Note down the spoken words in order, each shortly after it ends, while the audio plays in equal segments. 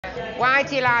Why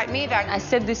do you like me then? I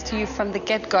said this to you from the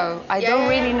get-go. I don't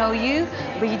really know you,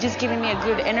 but you're just giving me a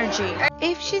good energy.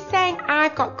 If she's saying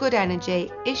I've got good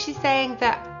energy, is she saying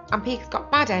that Ampika's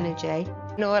got bad energy?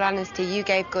 In all honesty, you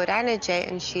gave good energy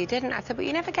and she didn't. I said, but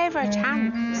you never gave her a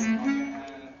chance.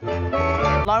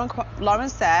 Lauren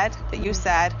said that you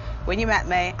said, when you met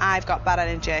me, I've got bad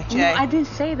energy. No, I didn't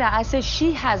say that. I said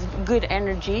she has good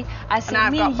energy. I said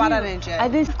and I've got bad energy.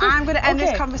 I'm going to end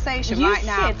this conversation right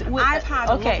now. I've had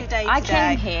a lovely day today. I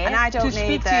came here and I don't to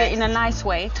speak to you in a nice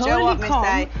way. Do you know what me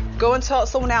say? Go and talk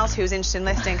to someone else who's interested in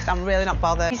listening, because I'm really not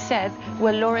bothered. He said,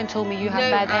 well, Lauren told me you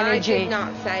have bad energy. I did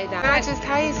not say that. Can I just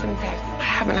tell you something? I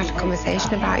haven't had a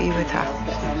conversation about you with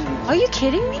her. Are you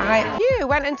kidding me? You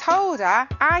went and told her.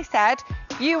 I said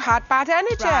you had bad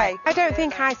energy. Right. I don't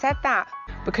think I said that.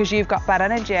 Because you've got bad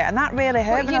energy, and that really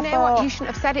hurt me. You know what? You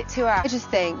shouldn't have said it to her. I just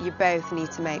think you both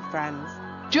need to make friends.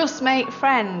 Just make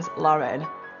friends, Lauren.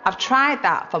 I've tried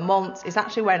that for months. It's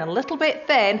actually wearing a little bit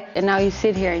thin. And now you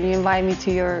sit here and you invite me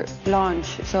to your lunch,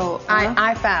 so...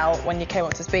 I felt when you came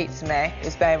up to speak to me, it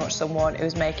was very much someone who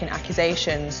was making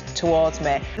accusations towards me.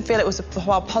 I feel it was a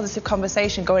positive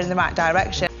conversation going in the right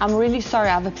direction. I'm really sorry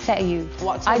I've upset you.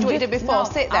 What you did before? No,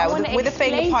 sit there with a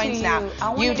finger pointing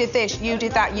out. You did this, you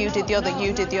did that, you did the other,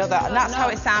 you did the other. And that's how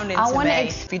it's sounding to me.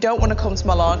 If you don't want to come to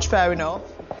my lunch, fair enough.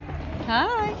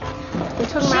 Hi. We're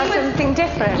talking about something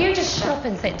different. You just shut up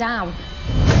and sit down.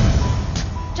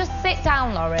 Just sit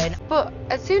down, Lauren. But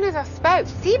as soon as I spoke,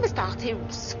 Seema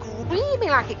started screaming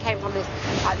like it came from this,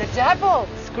 like the devil.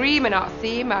 Screamer, not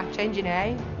Seema. Change your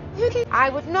name. I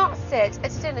would not sit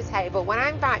at a dinner table when I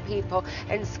invite people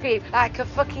and scream like a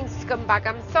fucking scumbag.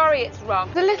 I'm sorry, it's wrong.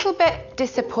 I was a little bit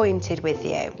disappointed with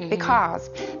you because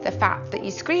the fact that you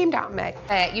screamed at me.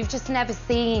 You've just never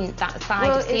seen that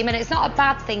side of Seema, and it's not a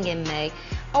bad thing in me.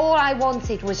 All I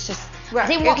wanted was just... I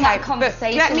didn't want that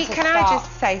conversation Can I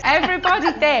just say,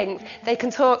 everybody thinks they can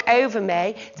talk over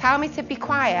me, tell me to be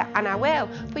quiet, and I will.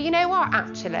 But you know what,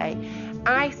 actually?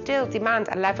 I still demand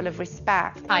a level of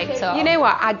respect. You know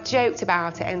what? I joked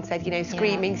about it and said, you know,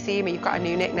 Screaming Seema, you've got a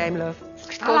new nickname, love.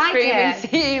 I like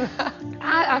Screaming Seema.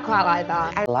 I quite like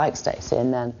that. I like Stacey,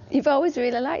 and then... You've always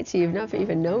really liked her, you've never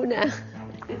even known her.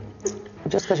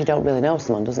 Just because you don't really know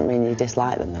someone doesn't mean you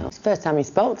dislike them, though. It's the first time you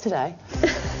spoke today.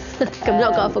 I've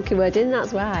not got a fucking word in,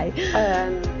 that's why.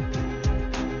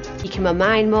 Speaking my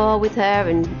mind more with her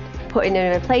and putting her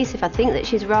in her place if I think that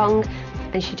she's wrong,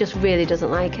 and she just really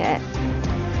doesn't like it.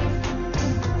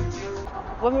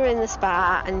 When we were in the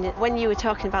spa and when you were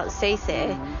talking about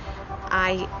Stacey,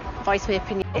 I voiced my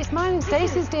opinion. It's mine and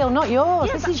Stacey's deal, not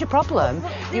yours. This is your problem.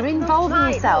 You're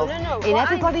involving yourself in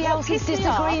everybody else's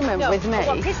disagreement with me.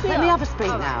 Let me have a speak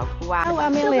now. Wow. Oh, I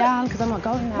merely am, because I'm not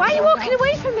going now. Why are you walking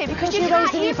away from me? Because you you're can't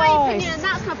raising hear your my voice. opinion, and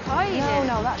that's my point.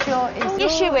 No, that's your... The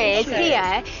issue is,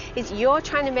 here, is you're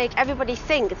trying to make everybody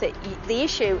think that the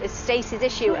issue is Stacey's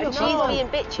issue and she's being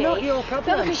bitchy. Not your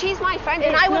problem. No, because she's my friend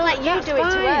and I wouldn't let you do it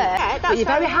to her. Yeah, but you're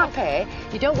very happy.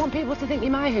 You don't want people to think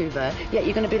you're my Hoover, yet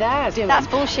you're going to be there doing... That's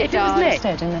bullshit, darling. If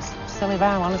it was me in this silly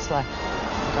vow, honestly,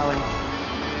 I'm going.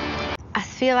 I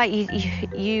feel like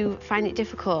you find it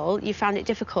difficult. You found it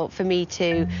difficult for me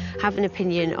to have an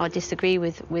opinion or disagree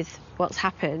with what's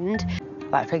happened.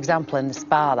 Like, for example, in the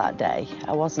spa that day,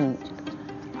 I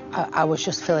was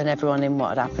just filling everyone in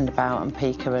what had happened about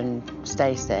Ampika and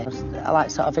Stacey. I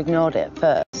like sort of ignored it at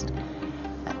first,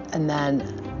 and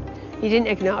then... You didn't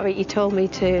ignore it, you told me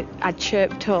I'd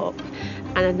chirped up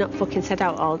and I'd not fucking said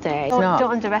out all day. Don't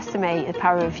underestimate the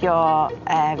power of your,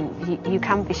 you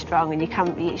can be strong and you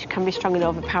can be strong and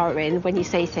overpowering when you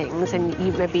say things and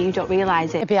maybe you don't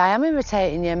realise it. Maybe I am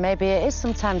irritating you, maybe it is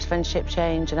sometimes friendship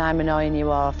change and I'm annoying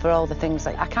you, or for all the things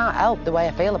like, I can't help the way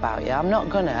I feel about you. I'm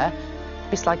not gonna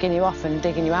be slagging you off and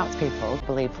digging you out to people. I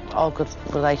believe all good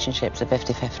relationships are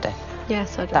 50-50.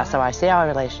 Yes, I do. That's how I see our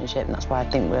relationship, and that's why I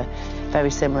think we're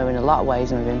very similar in a lot of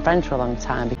ways, and we've been friends for a long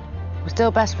time. We're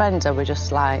still best friends, or we're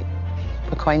just like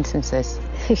acquaintances?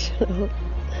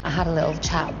 I had a little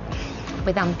chat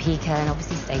with Ampika, and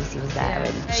obviously Stacey was there,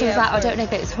 and she was like, I don't know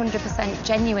if it's 100%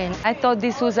 genuine. I thought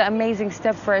this was an amazing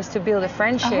step for us to build a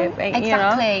friendship. And,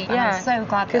 exactly. You know, I'm so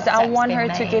glad because I want her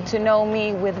to get to know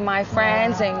me with my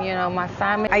friends and, you know, my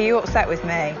family. Are you upset with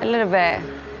me? A little bit.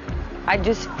 I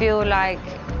just feel like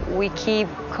we keep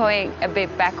going a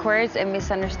bit backwards and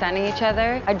misunderstanding each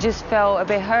other. I just felt a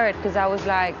bit hurt because I was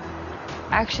like,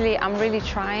 actually, I'm really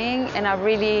trying and I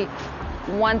really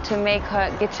want to make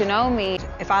her get to know me.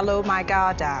 If I lower my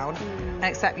guard down and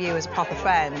accept you as a proper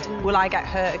friend, will I get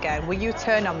hurt again? Will you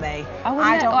turn on me?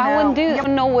 I don't know. I wouldn't do that. I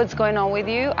don't know what's going on with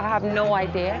you. I have no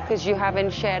idea because you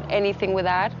haven't shared anything with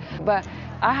that. But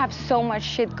I have so much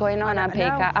shit going on,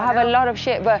 Pika. I have a lot of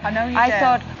shit, but I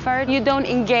thought, first, you don't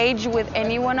engage with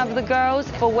any one of the girls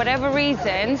for whatever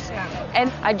reasons,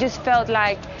 and I just felt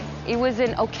like it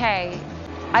wasn't okay.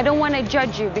 I don't want to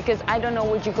judge you because I don't know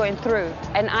what you're going through,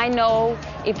 and I know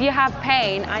if you have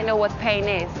pain, I know what pain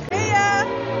is.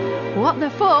 What the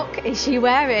fuck is she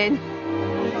wearing?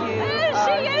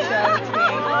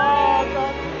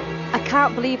 I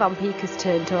can't believe Pika's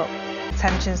turned up.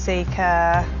 Attention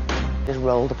seeker. Just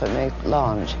rolled up at me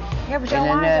launch Yeah, but in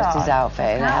a nurse's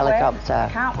outfit in a helicopter. I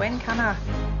can't win, can I?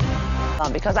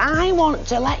 Because I want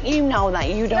to let you know that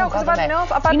you don't No, because bother I've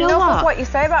me. had enough of what you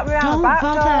say about me around the back.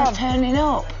 Don't bother turning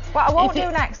up. What I won't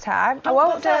do next time. I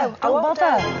won't do. I won't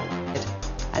bother.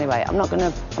 Anyway, I'm not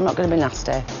gonna be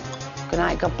nasty. Good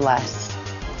night, God bless,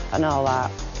 and all that.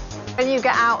 When you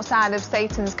get outside of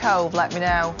Satan's Cove, let me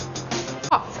know.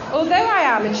 Although I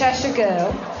am a Cheshire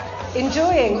girl,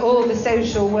 enjoying all the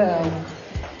social world,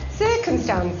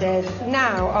 circumstances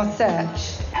now are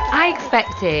such. I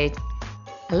expected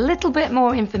a little bit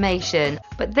more information,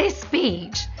 but this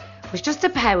speech was just a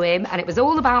poem and it was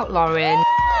all about Lauren.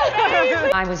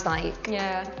 I was like,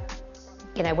 Yeah.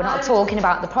 you know, we're not talking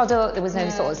about the product, there was no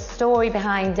sort of story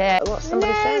behind it. What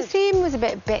somebody said. Seema was a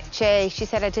bit bitchy. She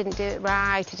said I didn't do it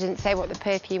right, I didn't say what the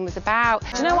perfume was about.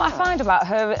 Do you know what I find about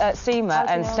her, Seema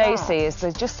and Stacey is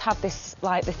they just have this,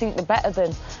 like, they think they're better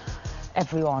than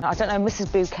everyone. I don't know,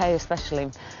 Mrs. Bouquet especially.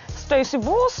 Stacey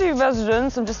Borsey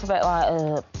residence, I'm just a bit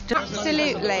like,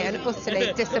 Absolutely and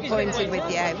utterly disappointed with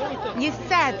you. You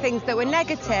said things that were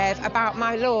negative about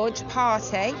my launch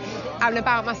party and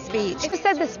about my speech. You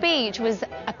said the speech was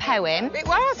a poem. It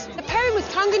was. The poem was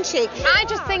tongue-in-cheek. I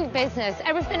just think business.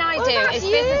 Everything I do is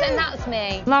business, and that's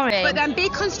me. Lauren. But then be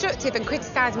constructive and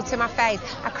criticise me to my face.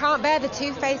 I can't bear the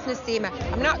two-facedness, Seema.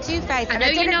 I'm not two-faced, and I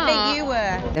didn't think you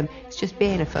were. It's just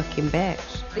being a fucking bitch.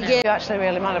 You're actually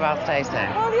really mad about Stacey.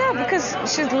 oh yeah, because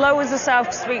she lowers herself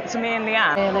to speak to me and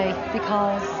Leanne. Really,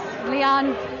 because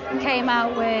Leanne came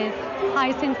out with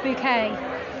Hyacinth Bouquet,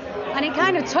 and it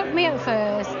kind of took me at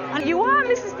first. And You are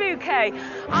Mrs. Bouquet.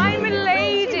 I'm a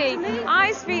lady.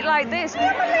 I speak like this.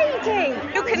 I'm a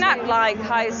lady. You can act like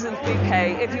Hyacinth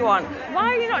Bouquet if you want.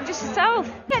 Why are you not just yourself?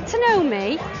 get to know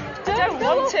me. I don't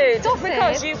want to. Just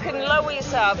because you can lower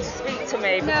yourself to speak to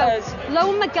me because...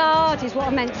 Lower my guard is what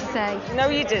I meant to say. No,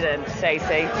 you didn't,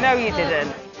 Stacey. No, you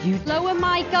didn't. Lower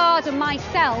my guard and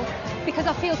myself because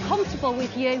I feel comfortable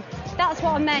with you. That's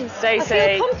what I meant. Stacey.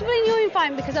 I feel comfortable in your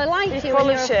environment because I like you. You're full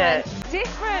and of you're a shit. friend.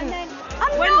 Different.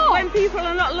 I'm when, not. When people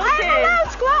are not looking. I'm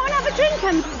allowed to go out and have a drink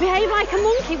and behave like a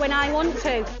monkey when I want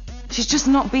to. She's just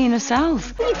not being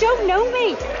herself. You don't know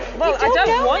me. Well, You I don't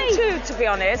know want me. to be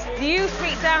honest. You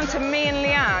speak down to me and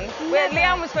Leanne, where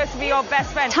Leanne was supposed to be your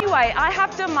best friend. Anyway, I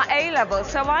have done my A-level,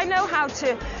 so I know how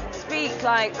to speak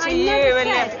like to I you never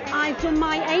and said I've done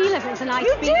my A-levels and I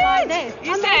You speak did. like this.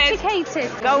 You I'm said-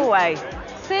 educated. Go away.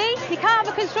 See? You can't have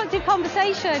a constructive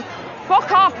conversation.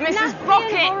 Fuck off, Mrs. Nasty and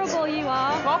Brockett. horrible you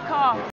are. Fuck off.